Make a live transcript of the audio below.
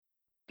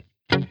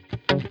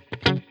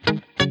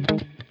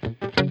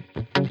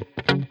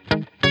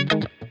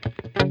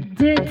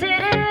You're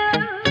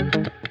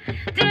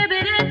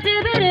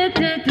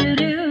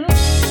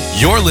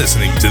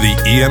listening to the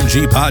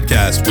EMG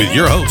Podcast with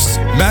your hosts,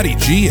 Matty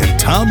G and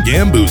Tom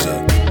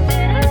Gambuzza.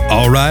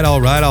 All right.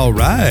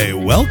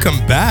 Welcome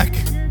back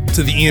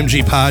to the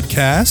EMG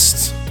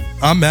Podcast.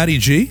 I'm Matty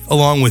G,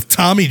 along with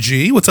Tommy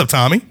G. What's up,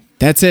 Tommy?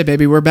 That's it,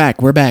 baby. We're back.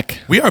 We are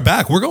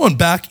back. We're going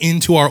back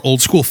into our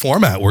old school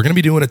format. We're going to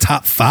be doing a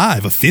top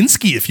five, a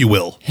Finsky, if you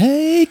will.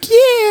 Heck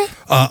yeah.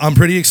 I'm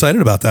pretty excited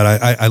about that.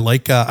 I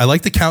like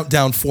the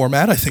countdown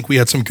format. I think we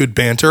had some good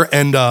banter.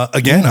 And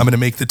again, I'm going to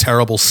make the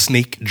terrible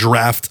snake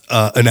draft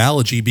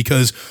analogy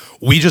because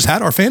we just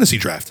had our fantasy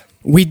draft.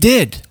 We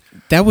did.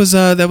 That was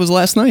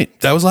last night.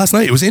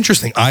 It was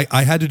interesting.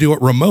 I had to do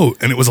it remote,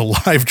 and it was a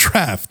live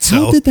draft.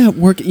 So. How did that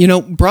work? You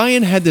know,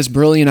 Brian had this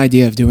brilliant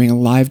idea of doing a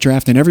live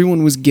draft, and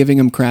everyone was giving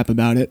him crap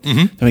about it.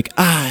 Mm-hmm. They're like,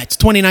 it's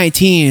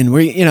 2019.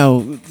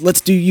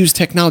 Let's use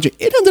technology.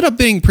 It ended up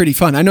being pretty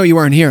fun. I know you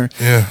weren't here.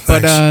 Yeah,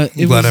 but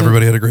I'm glad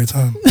everybody had a great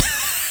time.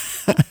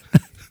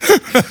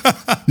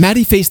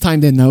 Matty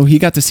FaceTimed in, though. He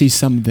got to see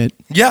some of it.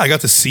 Yeah, I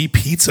got to see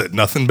pizza.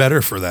 Nothing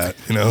better for that.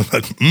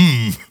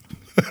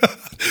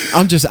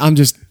 I'm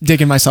just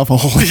digging myself a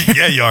hole.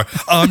 Yeah, you are.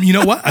 You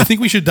know what? I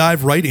think we should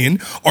dive right in.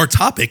 Our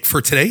topic for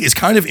today is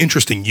kind of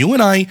interesting. You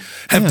and I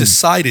have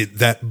decided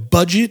that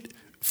budget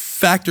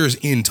factors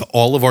into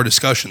all of our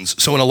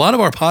discussions. So in a lot of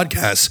our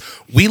podcasts,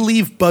 we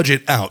leave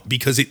budget out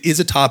because it is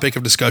a topic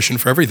of discussion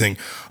for everything.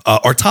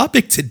 Our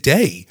topic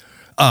today,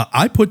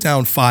 I put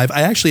down 5.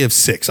 I actually have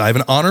 6. I have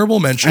an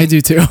honorable mention. I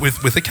do too.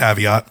 With a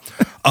caveat.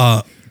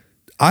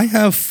 I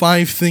have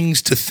 5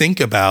 things to think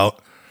about.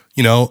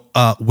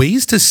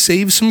 Ways to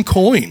save some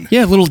coin.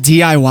 Yeah, a little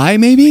DIY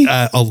maybe?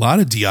 A lot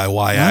of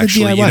DIY,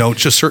 actually. DIY.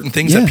 Just certain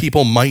things that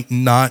people might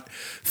not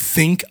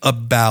think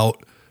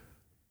about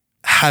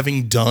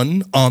having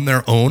done on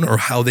their own or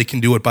how they can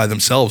do it by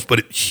themselves,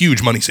 but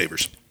huge money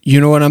savers.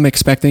 You know what I'm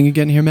expecting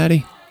again here,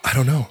 Matty? I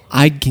don't know.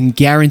 I can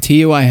guarantee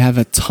you I have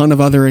a ton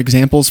of other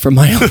examples from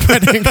my own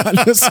wedding on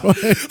this one.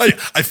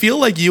 I feel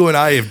like you and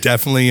I have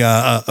definitely,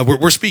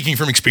 we're speaking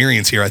from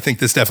experience here. I think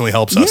this definitely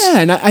helps us.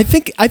 Yeah, and I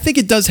think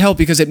it does help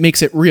because it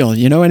makes it real.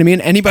 You know what I mean?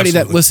 Anybody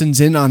that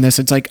listens in on this,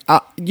 it's like,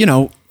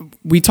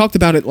 we talked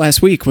about it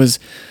last week, was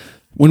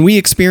when we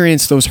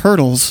experience those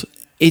hurdles,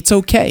 it's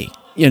okay,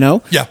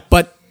 Yeah.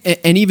 But,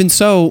 and even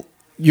so,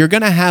 you're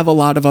going to have a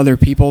lot of other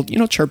people,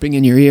 chirping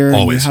in your ear.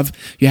 Always. And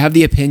you have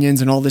the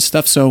opinions and all this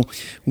stuff. So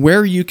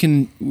where you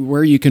can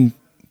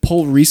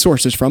pull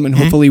resources from, and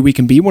hopefully we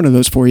can be one of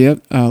those for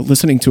you,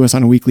 listening to us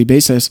on a weekly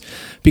basis,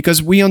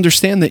 because we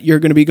understand that you're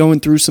going to be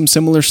going through some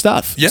similar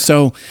stuff. Yeah.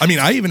 So,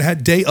 I even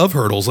had day of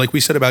hurdles, like we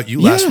sasaid about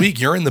you last week.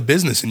 You're in the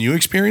business and you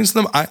experienced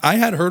them. I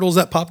had hurdles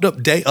that popped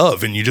up day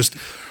of, and you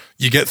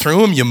get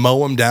through them, you mow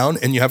them down,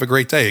 and you have a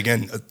great day.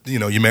 Again,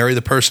 you marry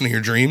the person of your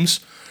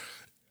dreams.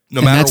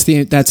 That's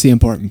the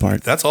important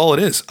part. That's all it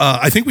is.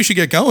 I think we should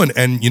get going.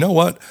 And you know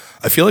what?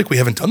 I feel like we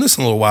haven't done this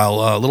in a little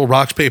while. Little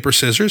rock, paper,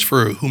 scissors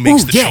for who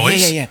makes the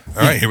choice. Yeah.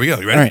 All right, here we go.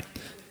 You ready?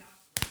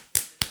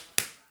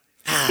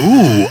 All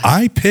right. Ooh,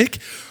 I pick.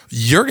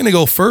 You're going to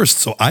go first,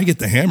 so I get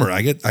the hammer.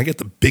 I get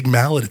the big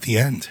mallet at the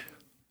end.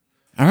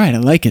 All right, I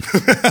like it.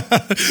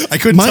 I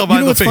couldn't tell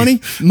by the face.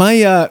 Funny?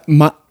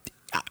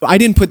 I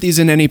didn't put these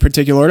in any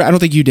particular order. I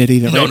don't think you did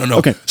either. Right? No.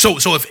 Okay. So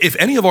if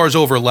any of ours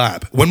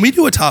overlap, when we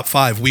do a top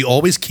 5, we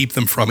always keep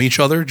them from each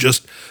other,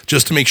 just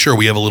to make sure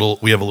we have a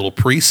little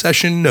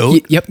pre-session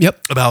note. Yep.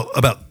 About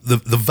the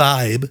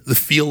vibe, the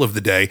feel of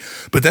the day.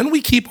 But then we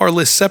keep our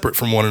lists separate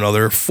from one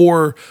another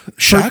for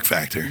shock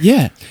factor.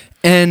 Yeah,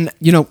 and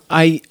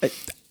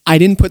I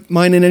didn't put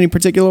mine in any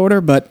particular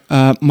order, but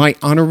my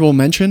honorable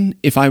mention,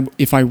 if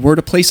I were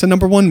to place a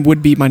number 1,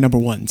 would be my number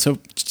 1. So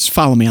just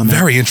follow me on that.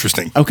 Very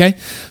interesting. Okay,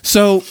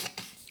 so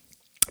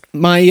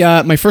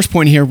my first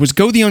point here was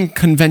go the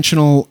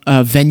unconventional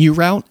venue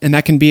route, and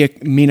that can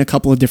mean a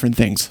couple of different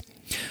things.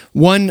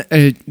 One,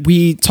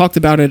 we talked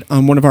about it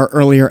on one of our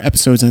earlier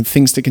episodes on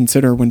things to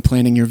consider when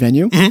planning your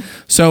venue. Mm-hmm.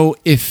 So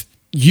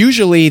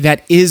usually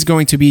that is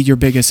going to be your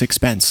biggest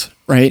expense,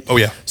 right? Oh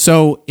yeah.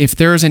 So if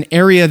there's an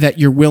area that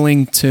you're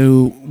willing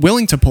to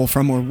pull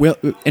from, or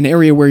an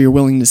area where you're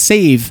willing to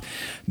save,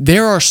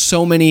 there are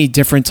so many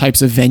different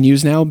types of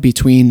venues now,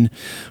 between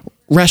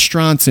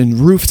restaurants and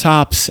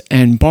rooftops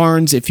and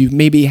barns. If you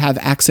maybe have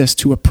access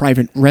to a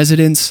private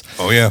residence.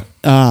 Oh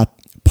yeah.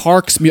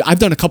 Parks. I've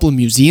done a couple of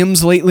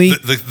museums lately.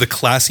 The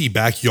classy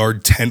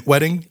backyard tent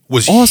wedding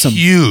was awesome.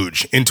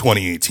 Huge in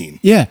 2018.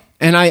 Yeah.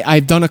 And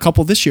I've done a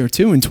couple this year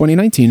too, in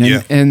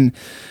 2019. And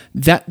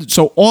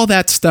so all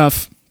that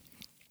stuff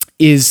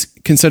is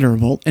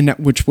considerable, and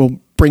which will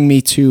bring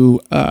me to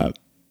a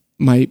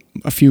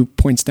few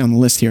points down the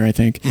list here, I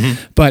think.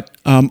 Mm-hmm. But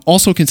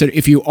also consider,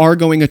 if you are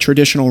going a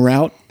traditional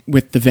route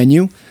with the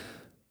venue,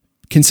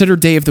 consider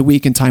day of the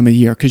week and time of the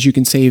year, because you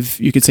could save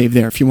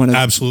there if you want to.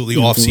 Absolutely.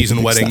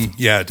 Off-season wedding. Stuff.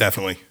 Yeah,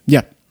 definitely.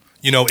 Yeah.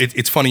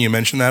 It's funny you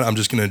mentioned that. I'm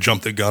just going to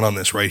jump the gun on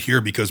this right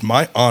here, because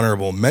my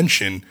honorable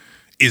mention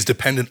is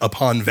dependent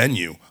upon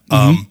venue.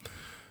 Mm-hmm.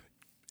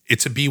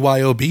 it's a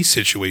BYOB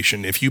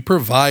situation. If you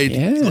provide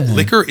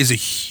liquor is a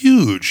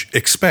huge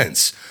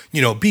expense,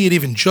 be it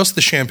even just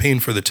the champagne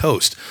for the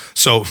toast.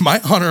 So my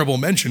honorable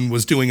mention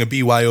was doing a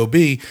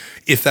BYOB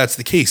if that's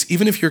the case.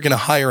 Even if you're going to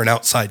hire an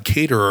outside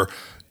caterer,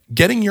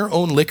 getting your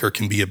own liquor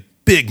can be a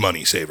big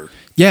money saver.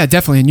 Yeah,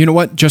 definitely. And you know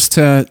what?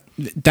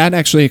 That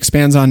actually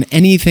expands on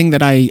anything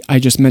that I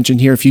just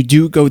mentioned here. If you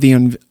do go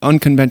the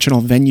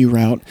unconventional venue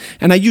route,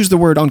 and I use the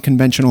word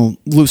unconventional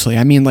loosely,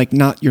 I mean like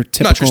not your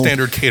typical... Not your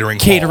standard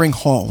catering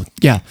hall.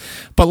 Yeah.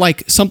 But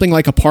like something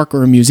like a park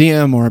or a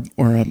museum or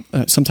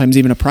sometimes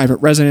even a private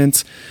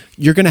residence,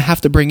 you're going to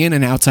have to bring in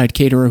an outside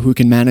caterer who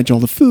can manage all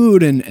the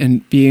food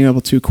and being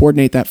able to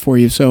coordinate that for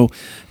you. So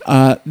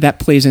that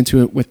plays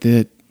into it with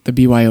the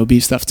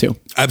BYOB stuff too.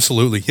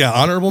 Absolutely. Yeah.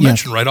 Honorable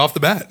mention right off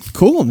the bat.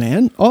 Cool,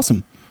 man.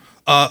 Awesome.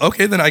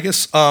 Okay. Then I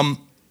guess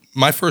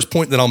my first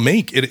point that I'll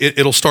make,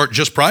 it'll start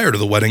just prior to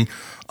the wedding.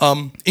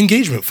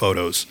 Engagement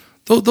photos.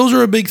 Those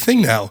are a big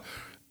thing now.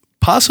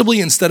 Possibly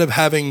instead of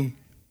having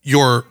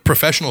your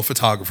professional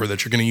photographer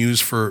that you're going to use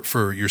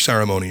for your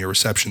ceremony, your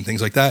reception,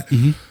 things like that,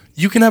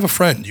 you can have a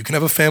friend. You can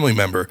have a family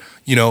member.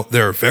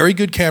 There are very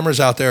good cameras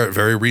out there at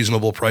very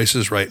reasonable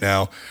prices right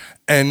now.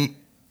 And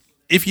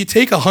if you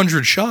take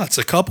 100 shots,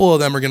 a couple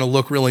of them are going to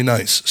look really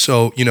nice.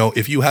 So,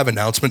 if you have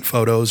announcement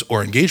photos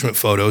or engagement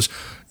photos,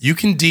 you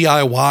can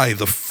DIY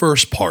the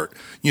first part.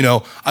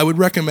 I would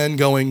recommend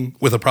going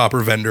with a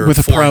proper vendor with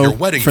a for pro your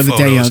wedding for the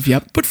photos. Day of,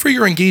 yep. But for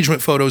your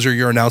engagement photos or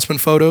your announcement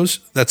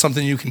photos, that's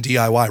something you can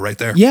DIY right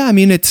there. Yeah, I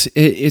mean, it's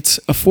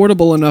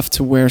affordable enough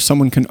to where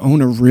someone can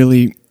own a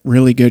really,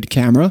 really good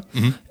camera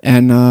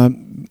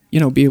and,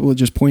 be able to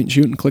just point and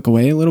shoot and click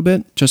away a little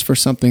bit just for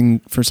something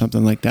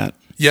like that.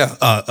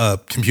 Yeah,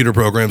 computer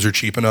programs are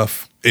cheap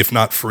enough, if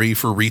not free,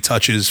 for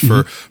retouches,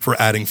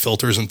 for adding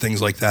filters and things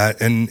like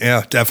that. And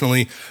yeah,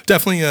 definitely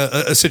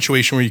a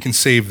situation where you can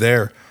save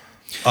there.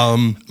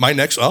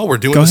 We're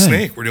doing the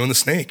snake. We're doing the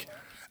snake.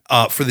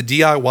 For the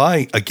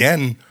DIY,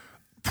 again,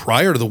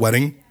 prior to the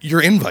wedding,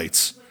 your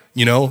invites.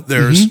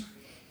 There's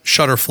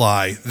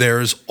Shutterfly.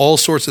 There's all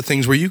sorts of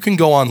things where you can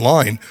go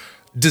online,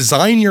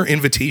 design your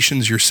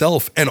invitations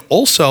yourself. And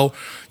also,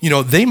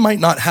 they might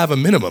not have a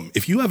minimum.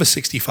 If you have a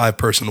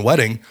 65-person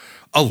wedding,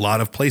 a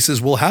lot of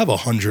places will have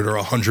 100 or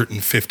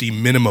 150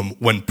 minimum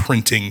when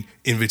printing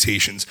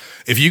invitations.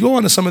 If you go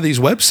onto some of these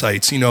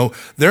websites,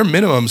 their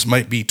minimums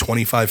might be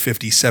 25,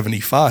 50,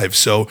 75.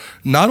 So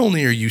not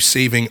only are you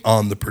saving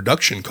on the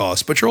production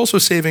costs, but you're also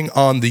saving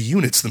on the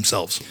units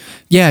themselves.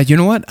 Yeah, you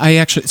know what?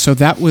 So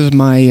that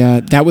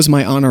was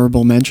my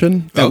honorable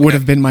mention. That would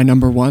have been my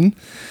number one.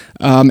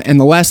 And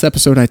the last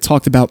episode I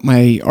talked about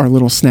our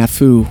little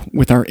snafu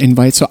with our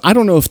invite. So I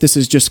don't know if this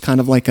is just kind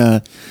of like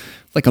a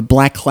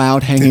black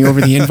cloud hanging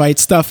over the invite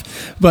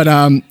stuff. But,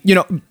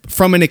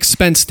 from an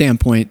expense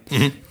standpoint,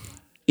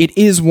 it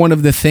is one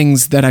of the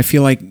things that I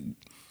feel like,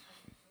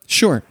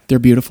 sure, they're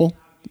beautiful.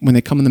 When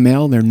they come in the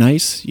mail, they're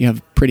nice. You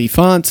have pretty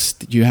fonts.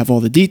 You have all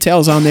the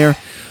details on there.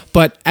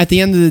 But at the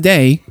end of the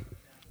day,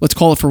 let's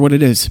call it for what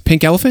it is.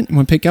 Pink elephant? You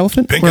want pink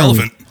elephant? Pink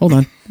elephant. Hold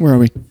on. Where are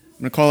we? I'm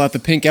going to call out the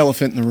pink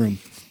elephant in the room.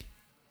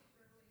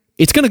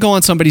 It's going to go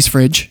on somebody's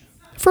fridge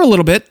for a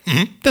little bit.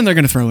 Then they're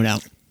going to throw it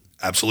out.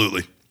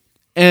 Absolutely.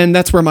 And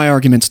that's where my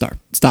argument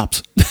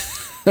stops.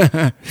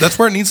 That's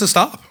where it needs to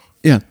stop.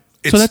 Yeah.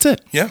 So that's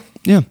it. Yeah.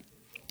 Yeah.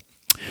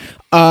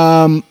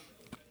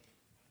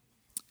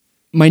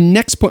 My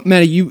next point,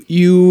 Matty,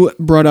 you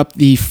brought up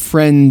the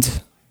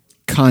friend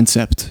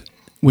concept,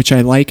 which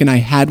I like, and I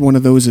had one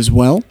of those as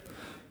well.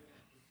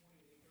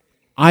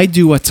 I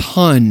do a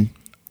ton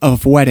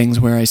of weddings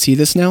where I see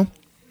this now.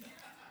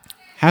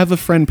 Have a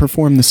friend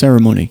perform the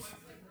ceremony.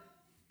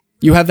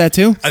 You have that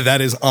too?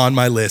 That is on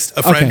my list.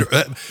 A friend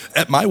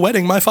at my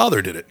wedding, my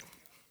father did it.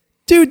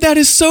 Dude, that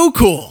is so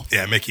cool.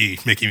 Yeah, Mickey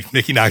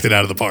knocked it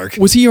out of the park.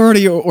 Was he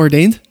already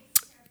ordained?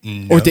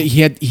 No. Or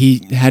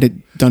he had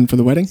it done for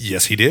the wedding?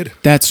 Yes, he did.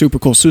 That's super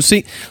cool. So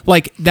see,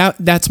 like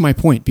that's my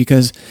point,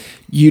 because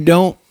you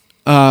don't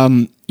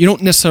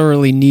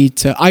necessarily need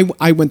to.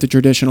 I went the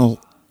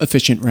traditional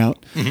efficient route.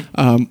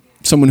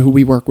 Someone who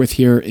we work with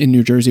here in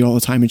New Jersey all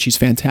the time, and she's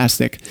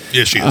fantastic.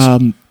 Yeah, she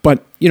is.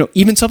 But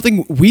even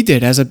something we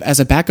did as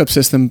a backup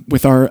system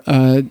with our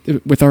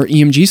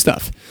EMG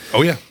stuff.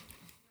 Oh yeah.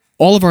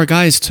 All of our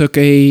guys took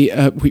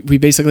we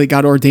basically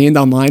got ordained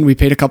online. We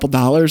paid a couple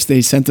dollars.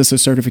 They sent us a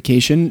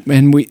certification,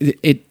 and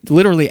it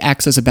literally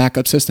acts as a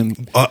backup system.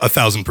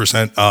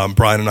 1,000%.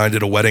 Brian and I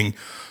did a wedding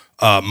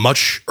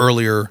much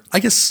earlier. I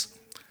guess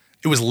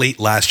it was late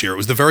last year. It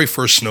was the very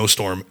first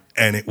snowstorm,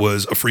 and it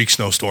was a freak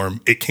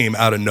snowstorm. It came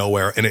out of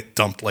nowhere, and it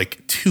dumped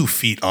like 2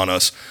 feet on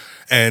us.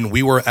 And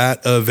we were at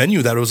a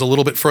venue that was a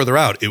little bit further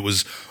out. It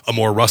was a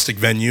more rustic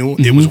venue.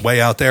 It was way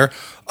out there.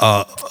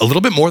 A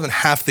little bit more than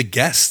half the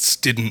guests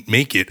didn't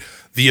make it.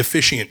 The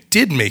officiant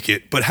did make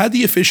it, but had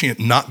the officiant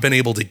not been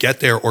able to get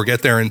there or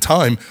get there in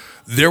time,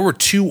 there were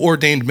 2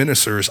 ordained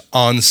ministers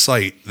on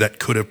site that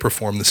could have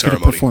performed the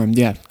ceremony.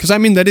 Yeah. Because I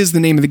mean, that is the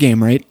name of the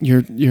game, right?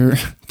 You're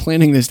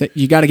planning this, that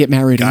you got to get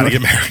married. Got to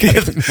get married.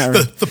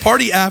 The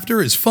party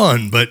after is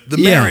fun, but the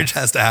marriage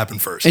has to happen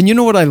first. And you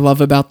know what I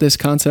love about this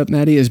concept,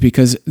 Matty, is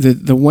because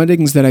the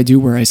weddings that I do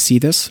where I see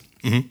this,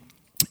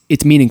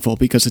 it's meaningful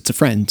because it's a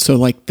friend. So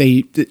like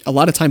a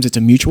lot of times it's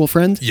a mutual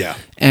friend. Yeah.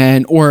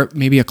 Or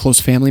maybe a close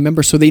family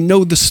member. So they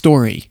know the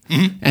story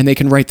and they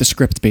can write the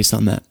script based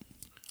on that.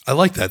 I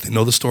like that. They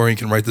know the story and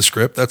can write the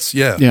script. That's,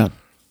 Yeah.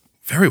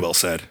 Very well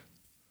said.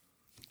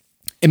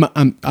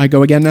 I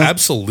go again now?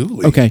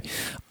 Absolutely. Okay.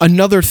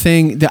 Another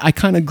thing that I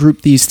kind of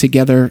group these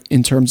together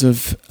in terms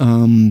of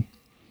in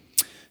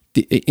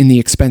the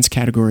expense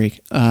category,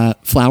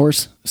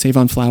 flowers, save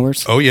on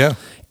flowers. Oh, yeah.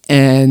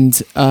 And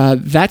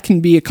that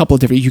can be a couple of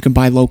different. You can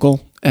buy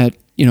local at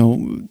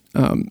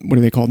what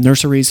are they called?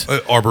 Nurseries,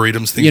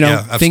 arboretums. Things,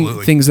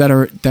 absolutely. Things that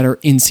are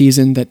in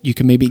season that you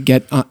can maybe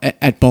get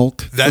at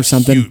bulk or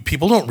something. Huge.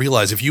 People don't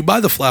realize if you buy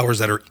the flowers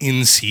that are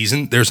in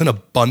season, there's an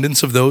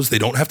abundance of those. They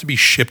don't have to be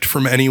shipped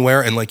from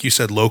anywhere, and like you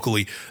said,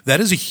 locally, that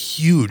is a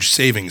huge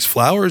savings.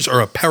 Flowers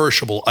are a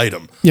perishable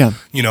item. Yeah,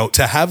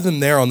 to have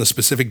them there on the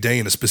specific day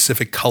in a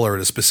specific color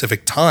at a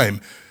specific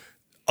time.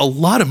 A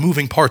lot of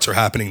moving parts are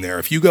happening there.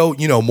 If you go,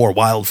 more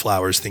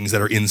wildflowers, things that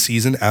are in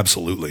season,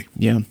 absolutely.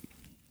 Yeah.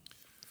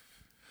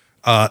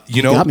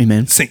 You got me,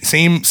 man.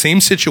 Same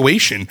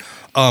situation.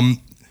 Along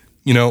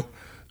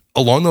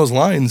those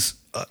lines,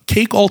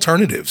 cake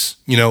alternatives.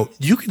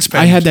 You can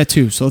spend. I had that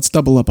too, so let's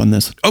double up on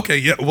this. Okay,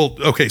 yeah. Well,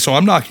 okay. So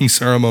I'm knocking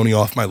ceremony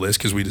off my list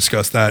because we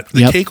discussed that.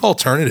 The cake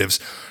alternatives.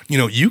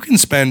 You can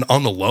spend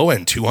on the low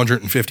end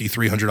 $250,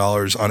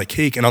 $300 on a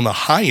cake, and on the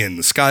high end,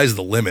 the sky's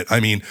the limit. I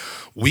mean,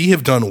 we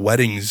have done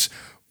weddings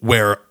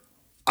where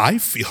I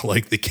feel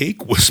like the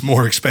cake was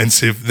more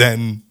expensive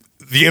than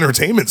the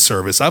entertainment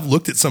service. I've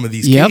looked at some of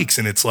these cakes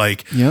and it's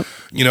like,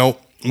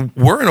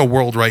 we're in a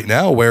world right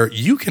now where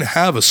you can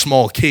have a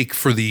small cake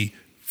for the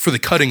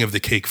cutting of the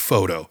cake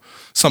photo,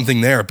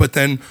 something there. But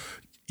then,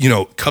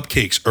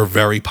 cupcakes are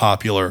very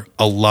popular.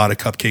 A lot of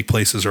cupcake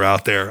places are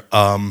out there.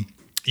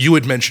 You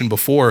had mentioned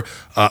before,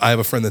 I have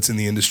a friend that's in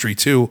the industry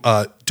too,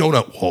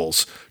 donut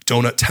walls,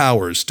 donut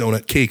towers,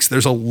 donut cakes.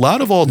 There's a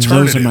lot of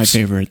alternatives. Those are my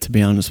favorite, to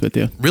be honest with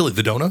you. Really?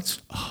 The donuts?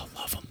 Oh,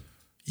 love them.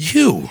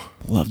 You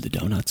love the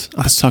donuts.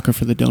 I'm a sucker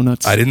for the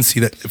donuts. I didn't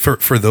see that.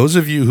 For those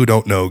of you who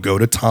don't know, go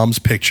to Tom's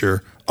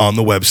picture on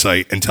the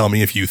website and tell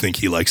me if you think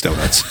he likes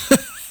donuts.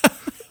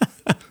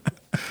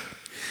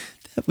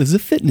 That was a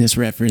fitness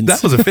reference.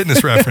 That was a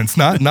fitness reference,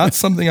 not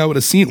something I would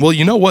have seen. Well,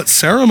 you know what?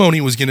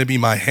 Ceremony was going to be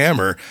my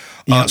hammer.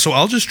 So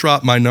I'll just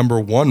drop my number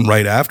one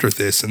right after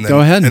this, and then go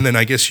ahead. And then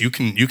I guess you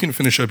can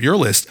finish up your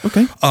list.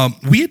 Okay.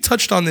 We had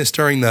touched on this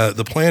during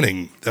the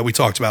planning that we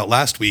talked about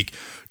last week.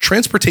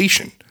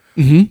 Transportation,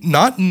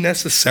 not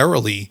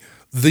necessarily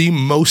the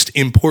most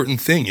important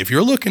thing. If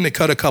you're looking to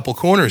cut a couple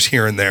corners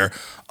here and there,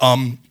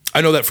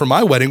 I know that for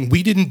my wedding,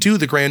 we didn't do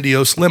the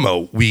grandiose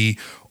limo. We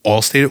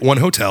all stayed at one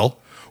hotel.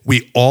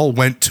 We all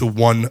went to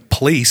one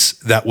place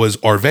that was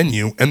our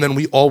venue, and then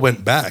we all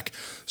went back.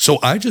 So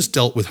I just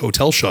dealt with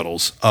hotel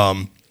shuttles.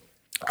 I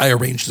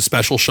arranged a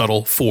special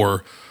shuttle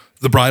for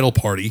the bridal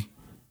party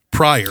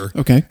prior.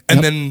 Okay.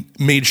 And then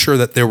made sure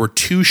that there were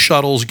 2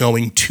 shuttles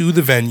going to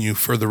the venue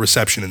for the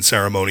reception and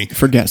ceremony.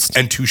 For guests.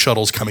 And 2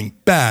 shuttles coming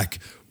back,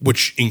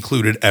 which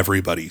included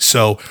everybody.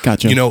 So,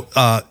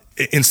 gotcha.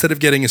 Instead of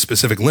getting a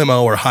specific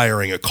limo or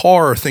hiring a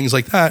car or things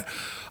like that,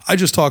 I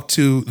just talked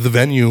to the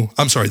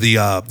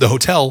the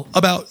hotel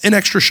about an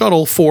extra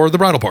shuttle for the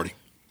bridal party.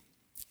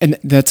 And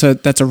that's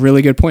a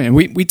really good point. And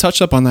we touched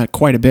up on that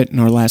quite a bit in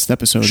our last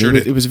episode. Sure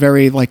did. It was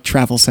very like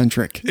travel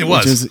centric. It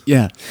was.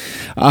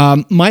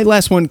 My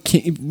last one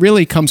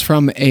really comes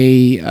from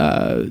a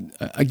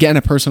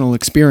personal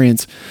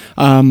experience.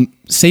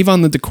 Save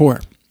on the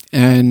decor.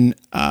 And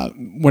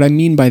what I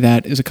mean by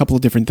that is a couple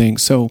of different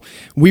things. So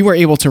we were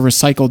able to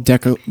recycle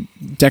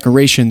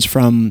decorations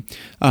from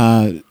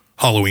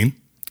Halloween.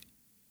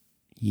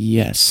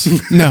 Yes.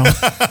 No.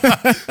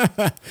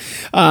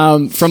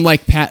 From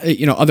like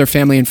other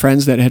family and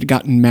friends that had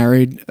gotten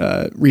married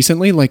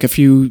recently, like a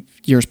few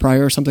years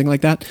prior or something like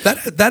that.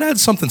 That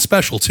adds something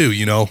special too,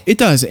 It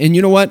does. And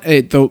you know what?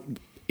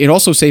 It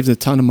also saves a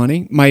ton of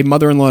money. My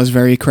mother-in-law is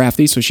very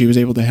crafty, so she was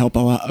able to help a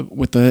lot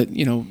with the,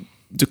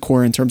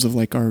 decor in terms of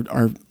like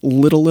our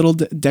little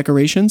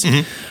decorations.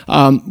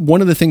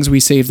 One of the things we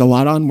saved a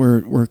lot on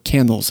were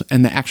candles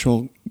and the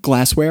actual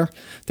glassware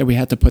that we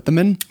had to put them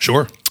in.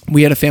 Sure.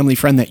 We had a family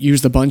friend that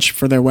used a bunch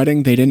for their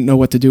wedding. They didn't know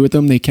what to do with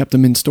them. They kept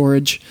them in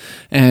storage.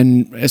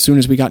 And as soon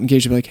as we got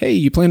engaged, they were like, hey,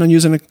 you plan on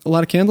using a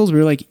lot of candles? We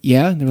were like,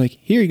 yeah. And they're like,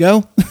 here you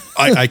go.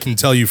 I can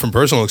tell you from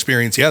personal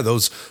experience,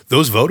 those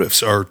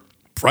votives are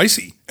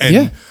pricey.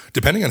 And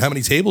depending on how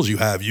many tables you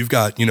have, you've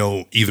got,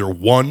 either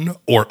 1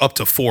 or up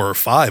to 4 or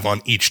 5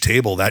 on each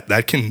table.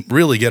 That can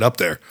really get up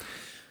there.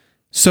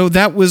 So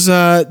that was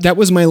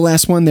my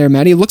last one there,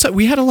 Matty. It looks like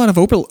we had a lot of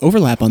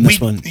overlap on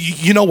this one.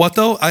 You know what,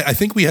 though? I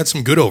think we had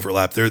some good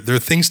overlap. There are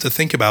things to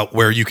think about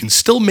where you can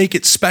still make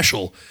it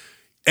special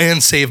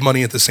and save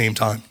money at the same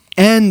time.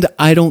 And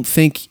I don't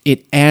think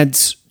it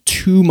adds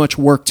too much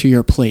work to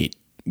your plate.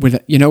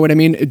 You know what I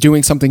mean?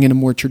 Doing something in a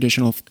more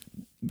traditional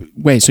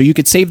way. So you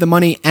could save the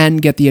money and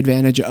get the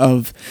advantage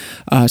of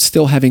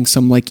still having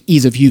some like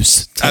ease of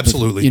use.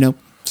 Absolutely.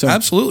 So.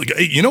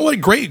 Absolutely. You know what?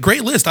 Great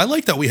list. I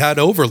like that we had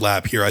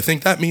overlap here. I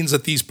think that means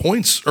that these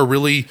points are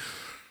really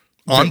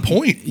on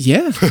point.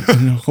 Yeah.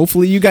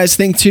 Hopefully you guys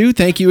think too.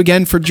 Thank you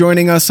again for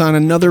joining us on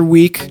another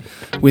week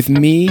with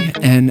me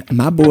and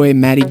my boy,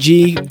 Matty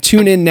G.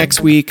 Tune in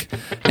next week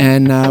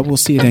and we'll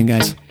see you then,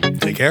 guys.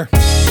 Take care.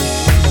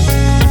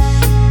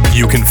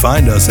 You can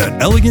find us at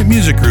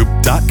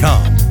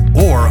elegantmusicgroup.com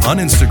or on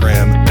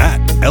Instagram at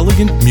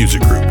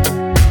elegantmusicgroup.